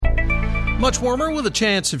Much warmer with a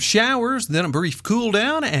chance of showers, then a brief cool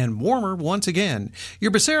down, and warmer once again. Your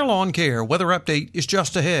Becerra Lawncare weather update is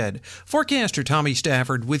just ahead. Forecaster Tommy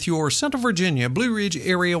Stafford with your Central Virginia Blue Ridge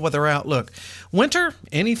area weather outlook. Winter,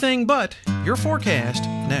 anything but. Your forecast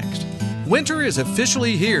next. Winter is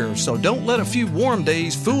officially here, so don't let a few warm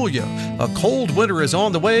days fool you. A cold winter is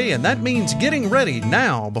on the way, and that means getting ready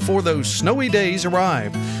now before those snowy days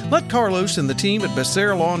arrive. Let Carlos and the team at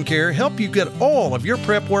Becerra Lawn Care help you get all of your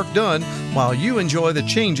prep work done while you enjoy the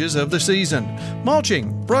changes of the season.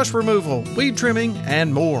 Mulching, brush removal, weed trimming,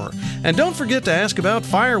 and more. And don't forget to ask about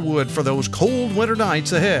firewood for those cold winter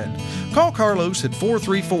nights ahead. Call Carlos at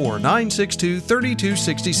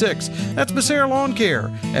 434-962-3266. That's Becerra Lawn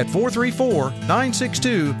Care at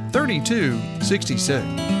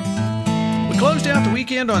 434-962-3266. We closed out the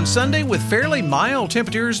weekend on Sunday with fairly mild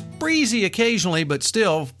temperatures, breezy occasionally, but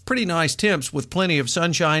still pretty nice temps with plenty of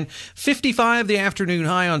sunshine. 55 the afternoon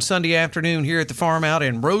high on Sunday afternoon here at the farm out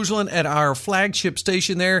in Roseland at our flagship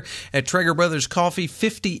station there at Traeger Brothers Coffee.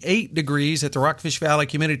 58 degrees at the Rockfish Valley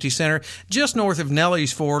Community Center just north of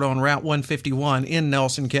Nelly's Ford on Route 151 in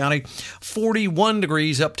Nelson County. 41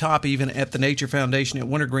 degrees up top even at the Nature Foundation at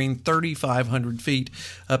Wintergreen, 3,500 feet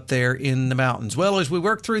up there in the mountains. Well, as we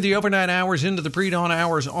work through the overnight hours into the pre-dawn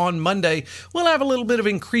hours on Monday, we'll have a little bit of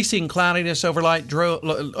increasing cloudiness,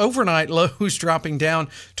 overnight lows dropping down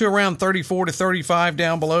to around 34 to 35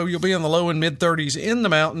 down below. You'll be in the low and mid-30s in the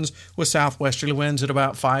mountains with southwesterly winds at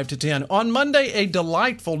about 5 to 10. On Monday, a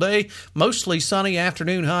delightful day, mostly sunny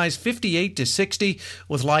afternoon highs 58 to 60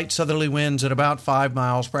 with light southerly winds at about 5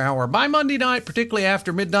 miles per hour. By Monday night, particularly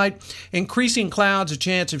after midnight, increasing clouds, a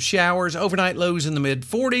chance of showers, overnight lows in the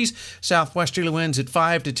mid-40s, southwesterly winds at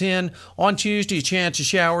 5 to 10. On Tuesday, a chance of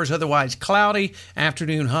showers, otherwise cloudy,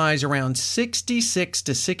 afternoon highs around 66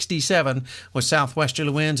 to 67 with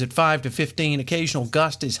southwesterly winds at 5 to 15, occasional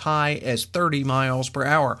gust as high as 30 miles per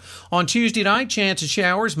hour. On Tuesday night, chance of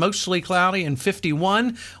showers, mostly cloudy and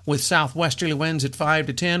 51 with southwesterly winds at 5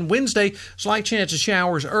 to 10. Wednesday, slight chance of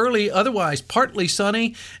showers early, otherwise partly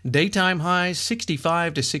sunny, daytime highs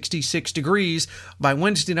 65 to 66 degrees. By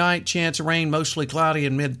Wednesday night, chance of rain, mostly cloudy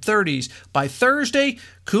and mid-30s. By Thursday,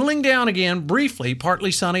 cooling down again briefly,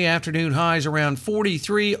 partly sunny, afternoon highs around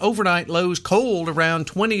 43, overnight lows cold around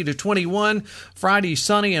 20 to 21, Friday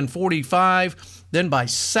sunny and 45. Then by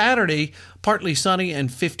Saturday, partly sunny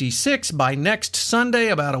and 56. By next Sunday,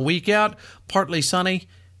 about a week out, partly sunny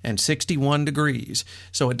and 61 degrees.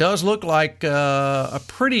 So it does look like a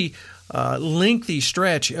pretty lengthy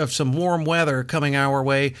stretch of some warm weather coming our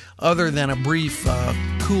way, other than a brief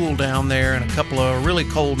cool down there and a couple of really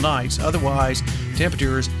cold nights. Otherwise,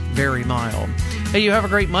 temperatures very mild. Hey, you have a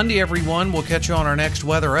great Monday, everyone. We'll catch you on our next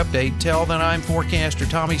weather update. Till then, I'm forecaster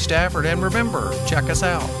Tommy Stafford, and remember, check us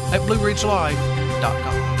out at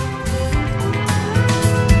BlueRidgeLive.com.